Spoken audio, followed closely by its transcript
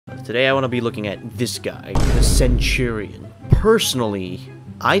Today I want to be looking at this guy, the Centurion. Personally,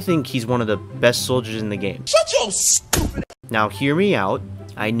 I think he's one of the best soldiers in the game. Shut your stupid. Now, hear me out.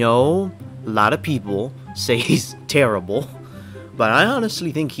 I know a lot of people say he's terrible, but I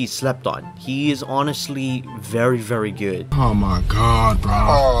honestly think he's slept on. He is honestly very, very good. Oh my god, bro.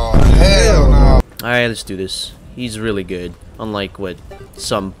 Oh, hell no. Alright, let's do this. He's really good, unlike what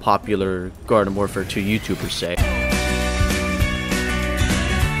some popular Garden Warfare 2 YouTubers say.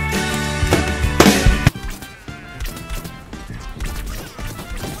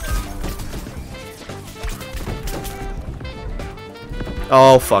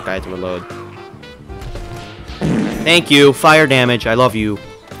 Oh fuck, I had to reload. Thank you, fire damage, I love you.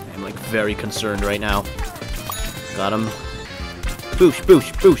 I'm like very concerned right now. Got him. Boosh,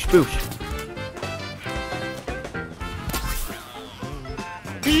 boosh, boosh, boosh.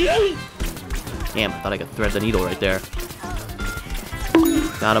 Damn, I thought I could thread the needle right there.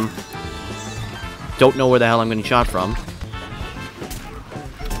 Got him. Don't know where the hell I'm getting shot from.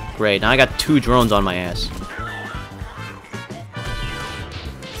 Great, now I got 2 drones on my ass.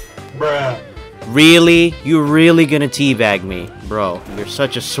 Bruh. Really? You really gonna teabag me? Bro, you're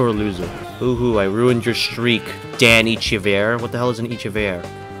such a sore loser. Ooh, I ruined your streak. Dan Echeverre. What the hell is an Echeverre?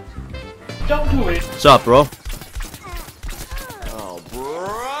 Don't do it. What's up, bro? Oh,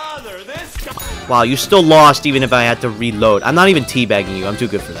 brother, this guy. Wow, you still lost even if I had to reload. I'm not even teabagging you. I'm too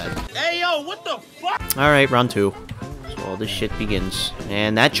good for that. Hey, yo, what the fuck? Alright, round 2. So all this shit begins.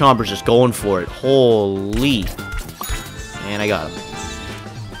 And that Chomper's just going for it. Holy. And I got him.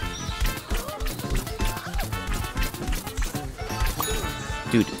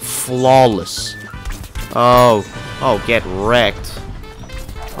 Dude, flawless. Oh, get wrecked.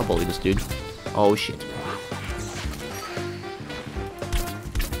 I'll bully this dude. Oh, shit.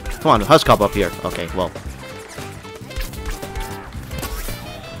 Come on, Huskop up here. Okay, well.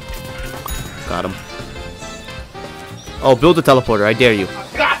 Got him. Oh, build a teleporter. I dare you.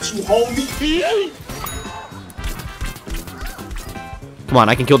 I got you, homie. Come on,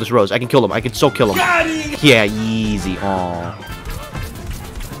 I can kill this Rose. I can kill him. I can so kill him. Got him. Yeah, easy. Aw.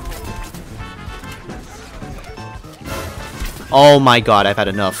 Oh my god, I've had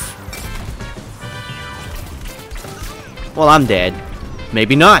enough. Well, I'm dead.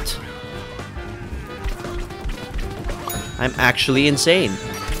 Maybe not. I'm actually insane.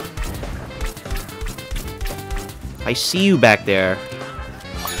 I see you back there.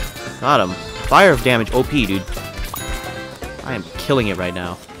 Got him. Fire of damage OP, dude. I am killing it right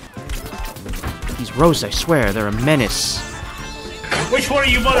now. These Roses, I swear, they're a menace. Which one of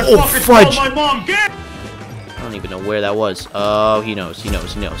you motherfuckers fudge. told my mom? Get. I don't even know where that was. Oh, he knows. He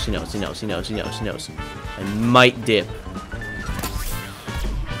knows. He knows. He knows. He knows. He knows. He knows. He knows. I might dip.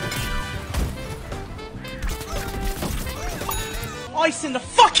 Ice in the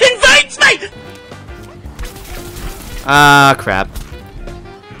fucking veins, mate! Ah, crap.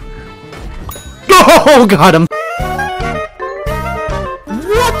 Oh, got him.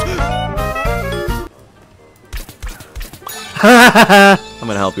 What? I'm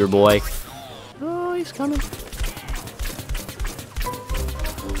gonna help your boy. Oh, he's coming.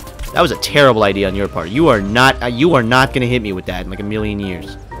 That was a terrible idea on your part. You are not gonna hit me with that in like a million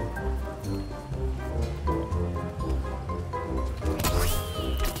years.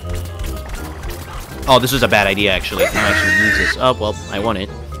 Oh, this is a bad idea, actually. I actually use this. Oh, well, I won it.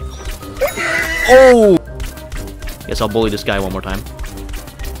 Oh! Guess I'll bully this guy one more time.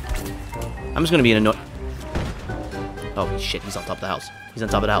 I'm just gonna be in a Oh, shit, he's on top of the house. He's on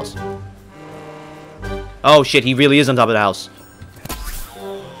top of the house. Oh, shit, he really is on top of the house.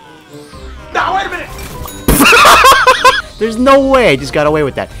 Now, wait a minute! There's no way I just got away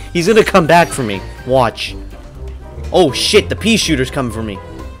with that. He's gonna come back for me. Watch. Oh, shit, the pea shooter's coming for me.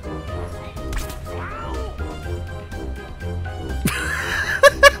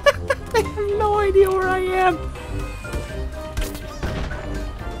 I have no idea where I am.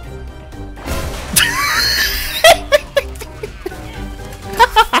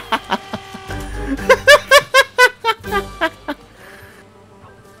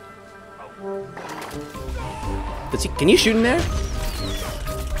 Can you shoot in there?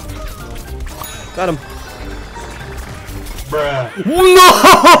 Got him. Bruh.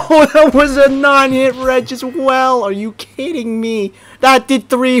 No! That was a non-hit reg as well. Are you kidding me? That did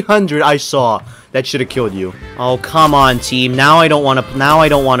 300. I saw. That should have killed you. Oh, come on, team. Now I don't want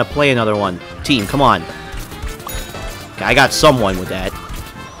to play another one. Team, come on. Okay, I got someone with that.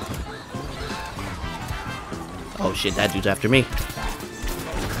 Oh shit, that dude's after me.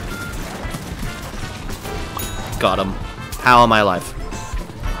 Got him. How am I alive?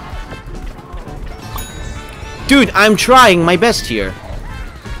 Dude, I'm trying my best here.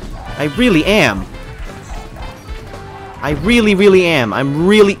 I really am. I really, really am. I'm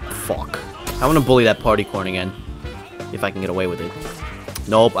really... Fuck. I want to bully that party corn again. If I can get away with it.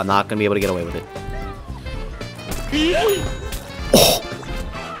 Nope, I'm not going to be able to get away with it. Oh.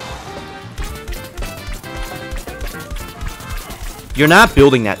 You're not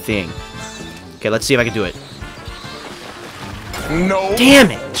building that thing. Okay, let's see if I can do it. No.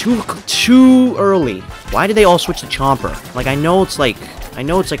 Damn it! Too early. Why did they all switch to Chomper? Like, I know it's like...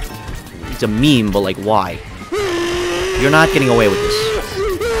 It's a meme, but like, why? You're not getting away with this.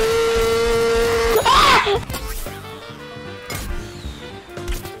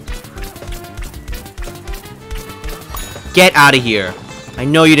 Get out of here. I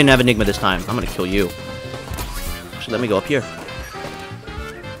know you didn't have Enigma this time. I'm gonna kill you. Actually, let me go up here.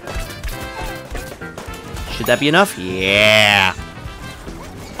 Should that be enough? Yeah.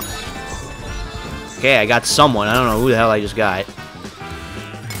 Okay, I got someone. I don't know who the hell I just got.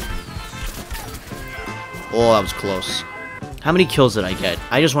 Oh, that was close. How many kills did I get?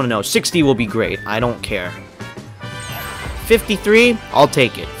 I just want to know. 60 will be great. I don't care. 53? I'll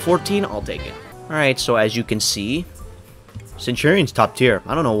take it. 14? I'll take it. Alright, so as you can see, Centurion's top tier.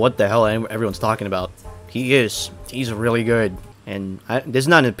 I don't know what the hell everyone's talking about. He is. He's really good. And this is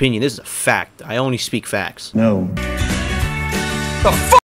not an opinion. This is a fact. I only speak facts. No. The fuck?